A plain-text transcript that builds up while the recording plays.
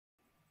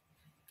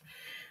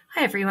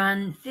Hi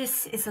everyone,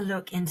 this is a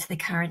look into the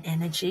current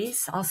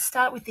energies. I'll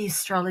start with the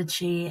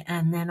astrology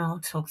and then I'll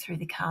talk through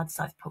the cards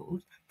I've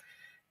pulled.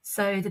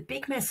 So the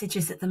big message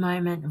is at the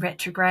moment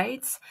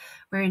retrogrades.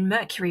 We're in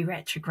Mercury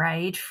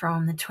retrograde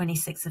from the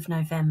 26th of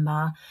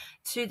November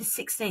to the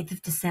 16th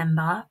of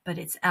December, but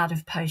it's out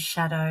of post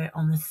shadow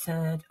on the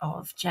 3rd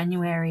of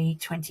January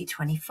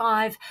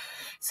 2025.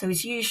 So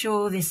as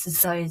usual, this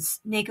is those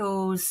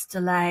niggles,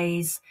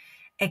 delays,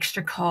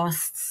 extra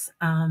costs,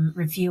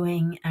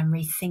 reviewing and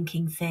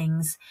rethinking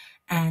things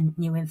and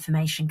new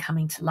information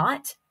coming to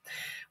light.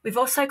 We've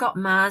also got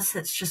Mars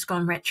that's just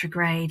gone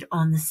retrograde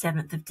on the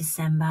 7th of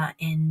December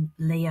in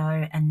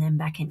Leo and then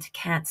back into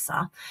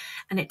Cancer.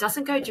 And it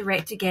doesn't go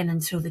direct again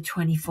until the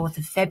 24th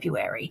of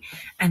February.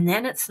 And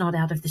then it's not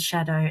out of the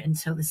shadow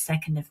until the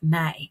 2nd of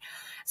May.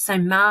 So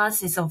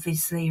Mars is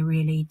obviously a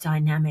really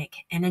dynamic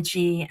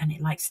energy and it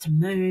likes to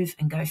move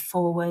and go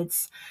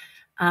forwards.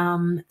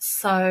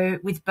 So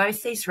with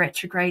both these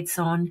retrogrades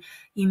on,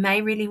 you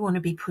may really want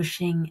to be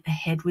pushing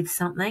ahead with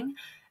something,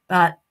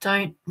 but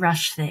don't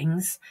rush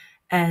things,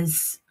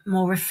 as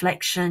more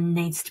reflection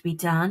needs to be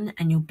done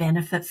and you'll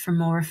benefit from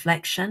more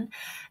reflection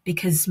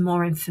because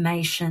more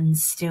information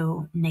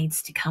still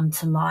needs to come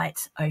to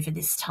light over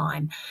this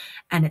time.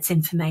 And it's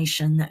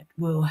information that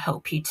will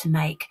help you to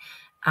make,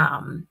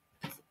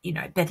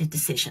 better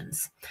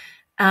decisions.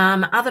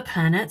 Other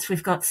planets,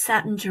 we've got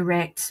Saturn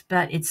direct,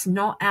 but it's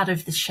not out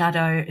of the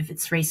shadow of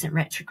its recent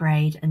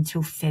retrograde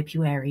until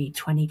February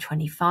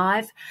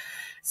 2025.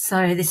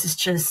 So this is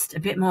just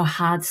a bit more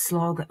hard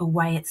slog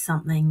away at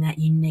something that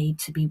you need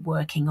to be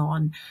working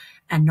on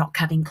and not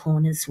cutting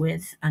corners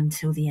with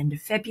until the end of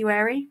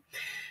February.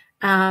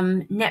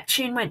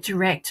 Neptune went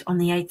direct on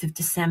the 8th of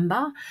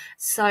December.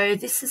 So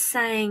this is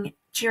saying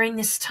during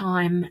this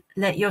time,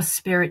 let your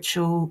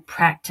spiritual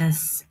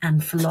practice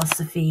and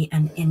philosophy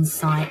and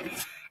insight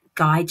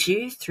guide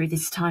you through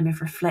this time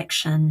of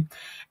reflection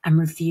and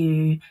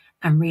review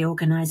and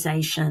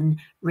reorganization,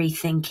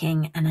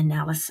 rethinking and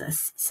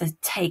analysis. So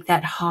take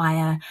that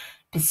higher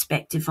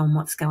perspective on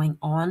what's going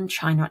on.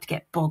 Try not to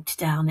get bogged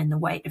down in the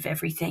weight of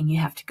everything you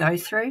have to go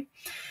through.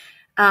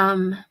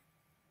 And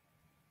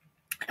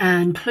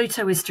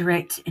Pluto is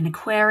direct in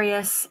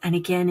Aquarius, and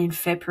again in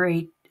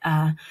February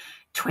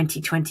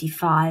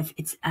 2025,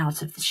 it's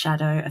out of the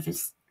shadow of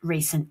its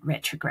recent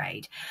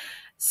retrograde.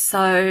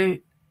 So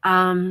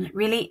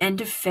really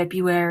end of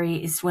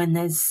February is when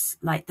there's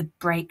like the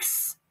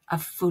brakes are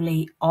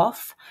fully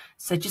off.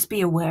 So just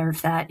be aware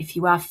of that. If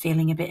you are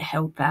feeling a bit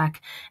held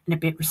back and a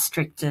bit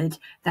restricted,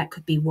 that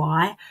could be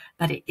why,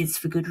 but it is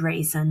for good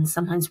reason.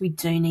 Sometimes we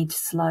do need to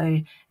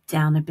slow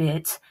down a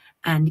bit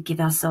and give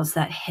ourselves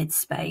that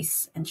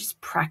headspace and just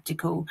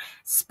practical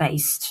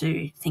space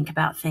to think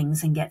about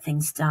things and get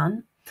things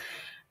done.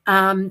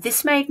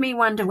 This made me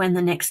wonder when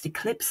the next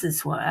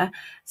eclipses were.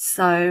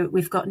 So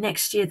we've got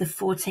next year, the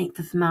 14th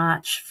of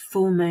March,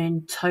 full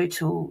moon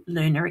total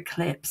lunar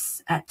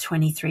eclipse at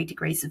 23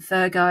 degrees of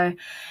Virgo,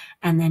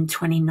 and then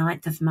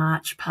 29th of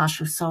March,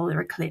 partial solar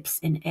eclipse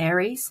in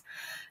Aries.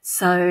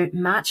 So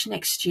March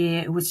next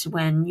year was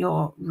when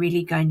you're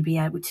really going to be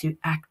able to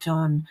act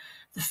on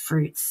the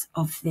fruits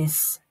of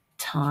this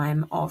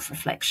time of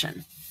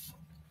reflection.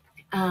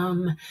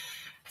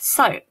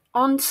 So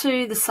on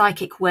to the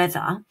psychic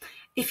weather.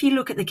 If you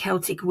look at the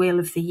Celtic wheel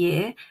of the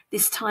year,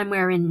 this time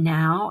we're in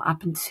now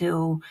up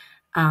until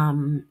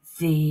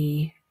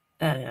the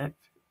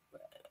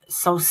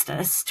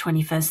solstice,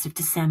 21st of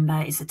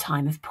December, is a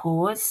time of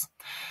pause.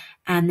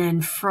 And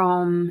then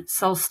from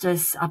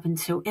solstice up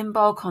until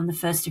Imbolc on the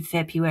 1st of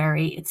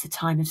February, it's a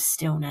time of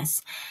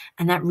stillness.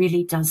 And that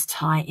really does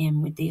tie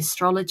in with the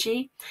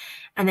astrology.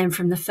 And then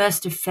from the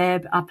 1st of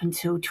Feb up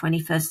until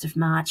 21st of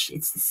March,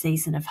 it's the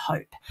season of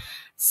hope.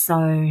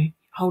 So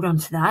hold on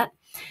to that.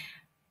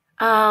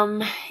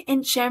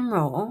 In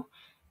general,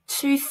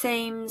 two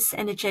themes,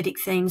 energetic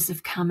themes,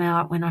 have come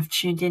out when I've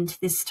tuned into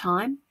this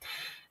time.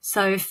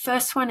 So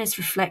first one is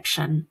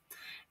reflection.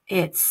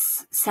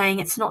 It's saying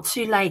it's not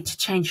too late to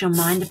change your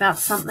mind about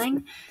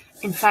something.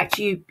 In fact,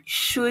 you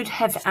should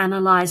have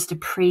analysed a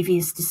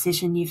previous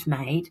decision you've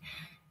made,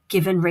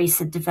 given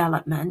recent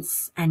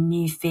developments and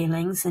new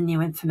feelings and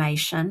new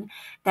information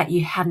that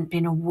you hadn't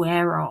been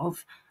aware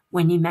of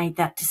when you made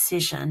that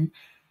decision,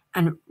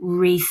 and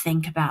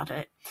rethink about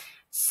it.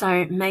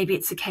 So maybe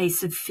it's a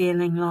case of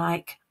feeling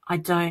like, I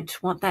don't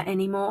want that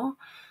anymore,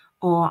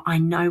 or I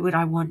know what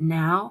I want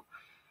now,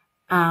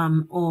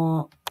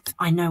 or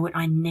I know what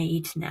I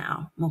need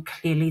now more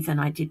clearly than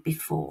I did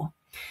before.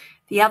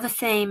 The other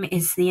theme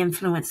is the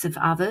influence of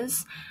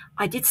others.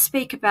 I did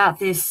speak about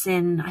this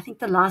in, I think,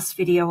 the last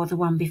video or the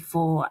one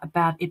before,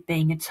 about it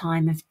being a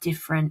time of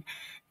different,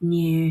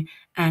 new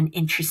and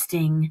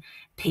interesting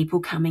people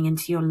coming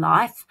into your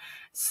life.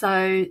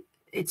 So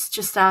it's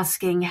just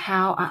asking,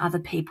 how are other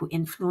people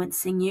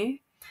influencing you?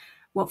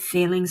 What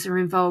feelings are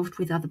involved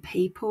with other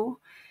people?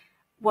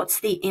 What's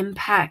the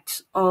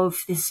impact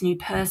of this new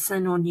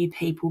person or new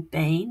people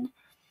been?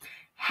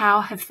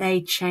 How have they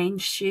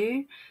changed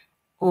you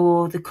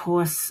or the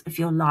course of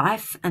your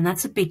life? And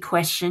that's a big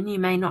question. You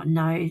may not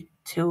know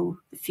till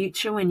the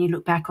future when you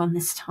look back on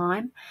this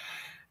time.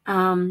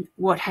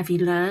 What have you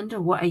learned,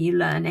 or what are you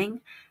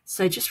learning?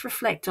 So just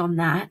reflect on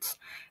that.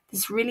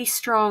 There's really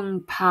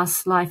strong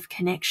past life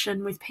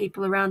connection with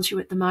people around you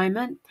at the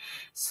moment.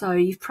 So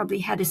you've probably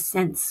had a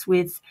sense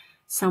with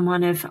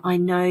someone of, I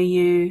know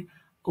you,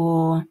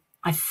 or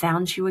I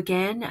found you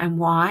again, and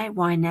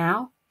why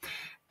now?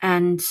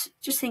 And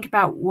just think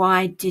about,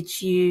 why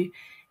did you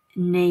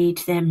need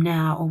them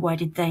now, or why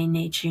did they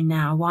need you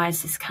now? Why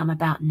has this come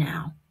about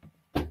now?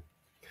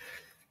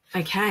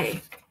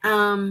 Okay.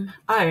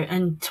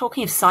 And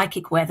talking of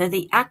psychic weather,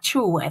 the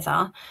actual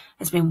weather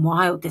has been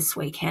wild this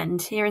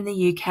weekend here in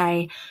the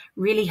UK.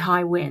 Really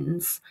high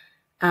winds,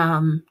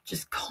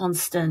 just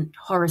constant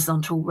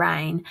horizontal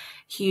rain,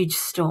 huge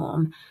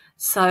storm.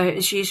 So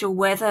as usual,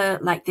 weather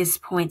like this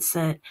points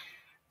at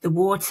the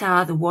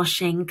water, the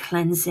washing,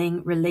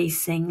 cleansing,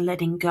 releasing,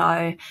 letting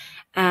go.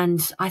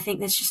 And I think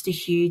there's just a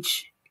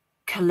huge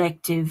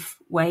collective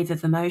wave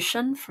of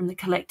emotion from the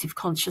collective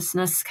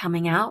consciousness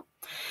coming out.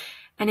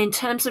 And in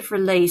terms of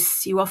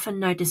release, you often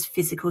notice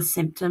physical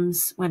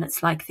symptoms when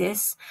it's like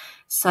this.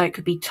 So it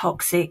could be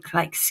toxic,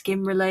 like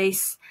skin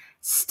release,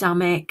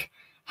 stomach,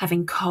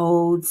 having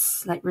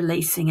colds, like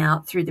releasing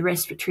out through the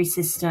respiratory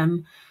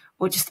system,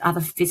 or just other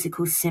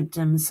physical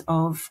symptoms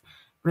of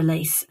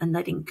release and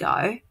letting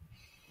go.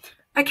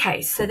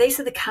 Okay, so these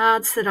are the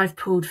cards that I've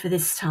pulled for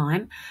this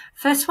time.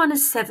 First one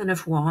is Seven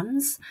of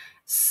Wands.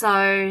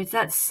 So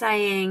that's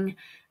saying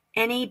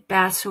any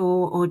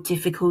battle or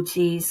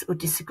difficulties or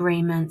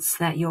disagreements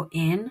that you're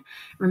in,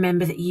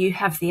 remember that you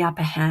have the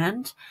upper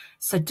hand.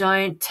 So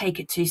don't take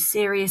it too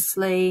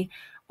seriously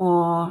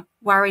or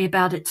worry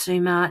about it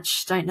too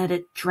much. Don't let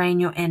it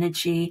drain your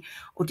energy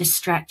or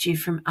distract you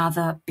from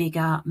other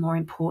bigger, more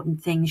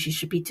important things you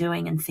should be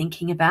doing and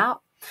thinking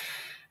about.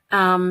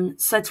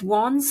 So it's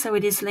Wands, so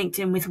it is linked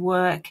in with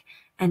work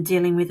and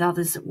dealing with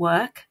others at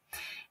work.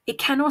 It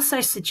can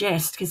also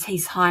suggest, because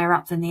he's higher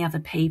up than the other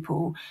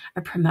people,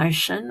 a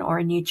promotion or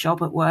a new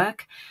job at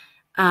work.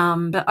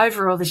 But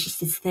overall, there's just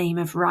this theme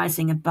of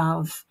rising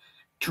above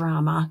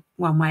drama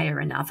one way or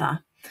another.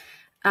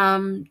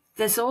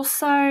 It's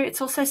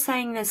also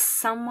saying there's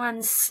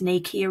someone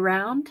sneaky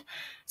around.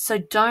 So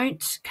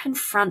don't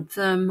confront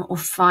them or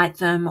fight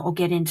them or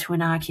get into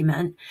an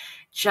argument.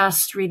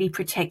 Just really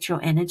protect your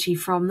energy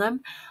from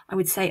them. I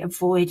would say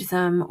avoid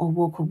them or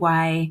walk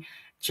away.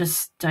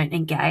 Just don't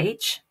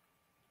engage.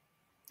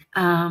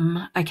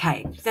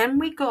 Okay, then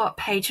we got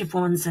Page of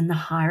Wands and the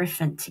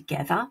Hierophant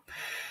together.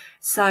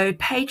 So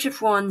Page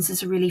of Wands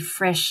is a really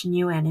fresh,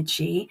 new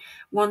energy.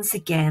 Once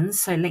again,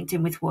 so linked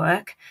in with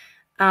work.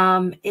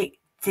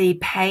 The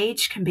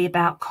page can be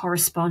about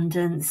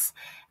correspondence,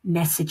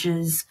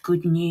 messages,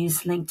 good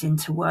news linked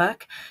into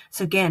work.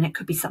 So again, it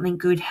could be something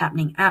good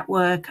happening at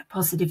work,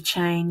 positive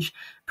change,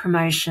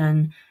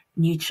 promotion,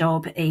 new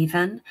job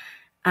even.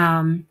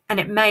 And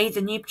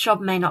the new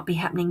job may not be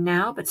happening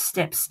now, but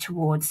steps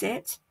towards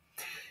it.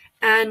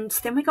 And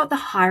then we got the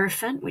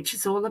Hierophant, which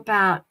is all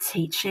about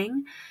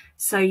teaching.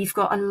 So you've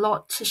got a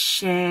lot to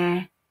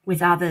share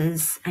with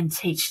others and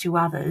teach to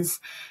others.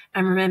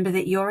 And remember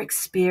that your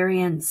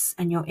experience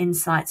and your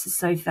insights are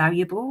so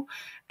valuable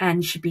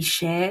and should be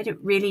shared.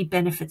 It really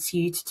benefits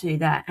you to do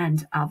that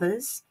and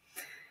others.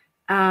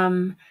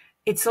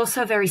 It's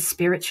also a very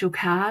spiritual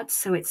card.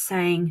 So it's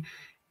saying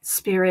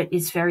spirit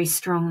is very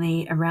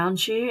strongly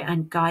around you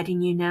and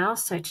guiding you now.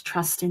 So to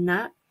trust in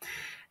that.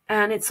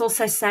 And it's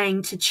also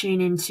saying to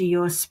tune into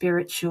your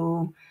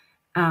spiritual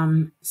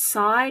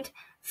side,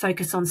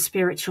 focus on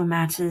spiritual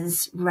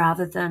matters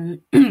rather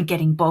than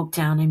getting bogged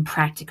down in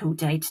practical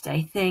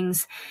day-to-day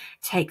things.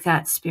 Take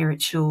that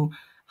spiritual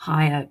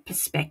higher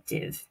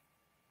perspective.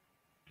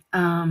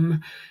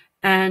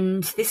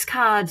 And this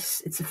card,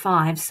 it's a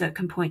 5, so it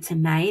can point to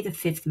May, the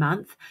 5th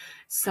month.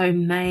 So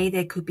May,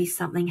 there could be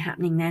something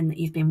happening then that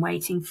you've been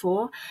waiting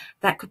for.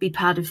 That could be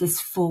part of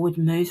this forward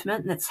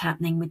movement that's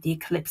happening with the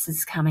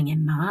eclipses coming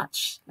in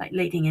March, like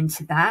leading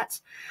into that.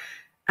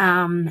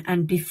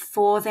 And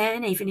before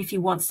then, even if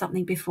you want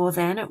something before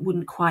then, it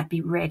wouldn't quite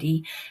be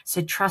ready.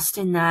 So trust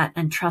in that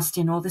and trust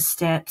in all the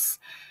steps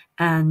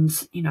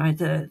and, you know,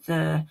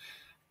 the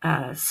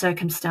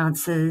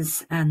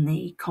circumstances and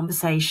the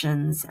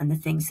conversations and the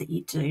things that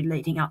you do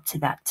leading up to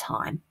that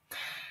time.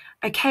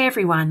 Okay,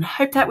 everyone,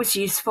 hope that was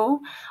useful.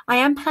 I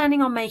am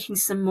planning on making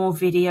some more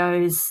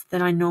videos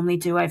than I normally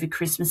do over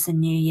Christmas and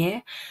New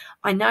Year.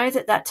 I know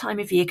that time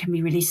of year can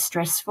be really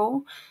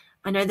stressful.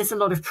 I know there's a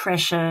lot of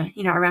pressure,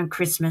 you know, around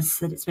Christmas,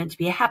 that it's meant to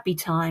be a happy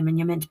time and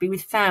you're meant to be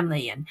with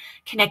family and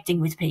connecting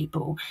with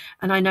people.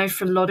 And I know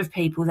for a lot of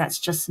people that's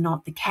just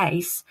not the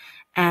case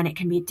and it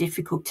can be a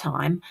difficult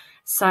time.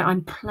 So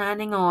I'm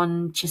planning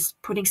on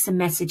just putting some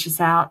messages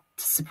out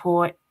to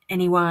support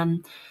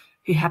anyone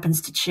who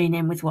happens to tune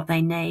in with what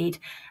they need.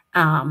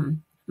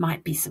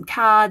 Might be some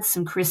cards,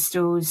 some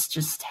crystals,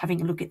 just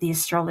having a look at the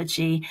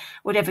astrology,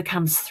 whatever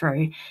comes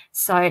through.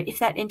 So if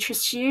that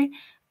interests you,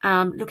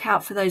 look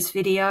out for those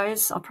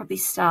videos. I'll probably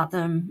start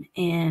them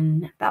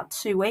in about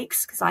 2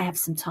 weeks because I have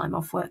some time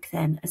off work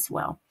then as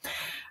well.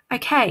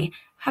 Okay,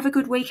 Have a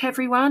good week,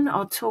 everyone.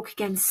 I'll talk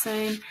again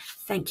soon.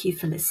 Thank you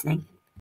for listening.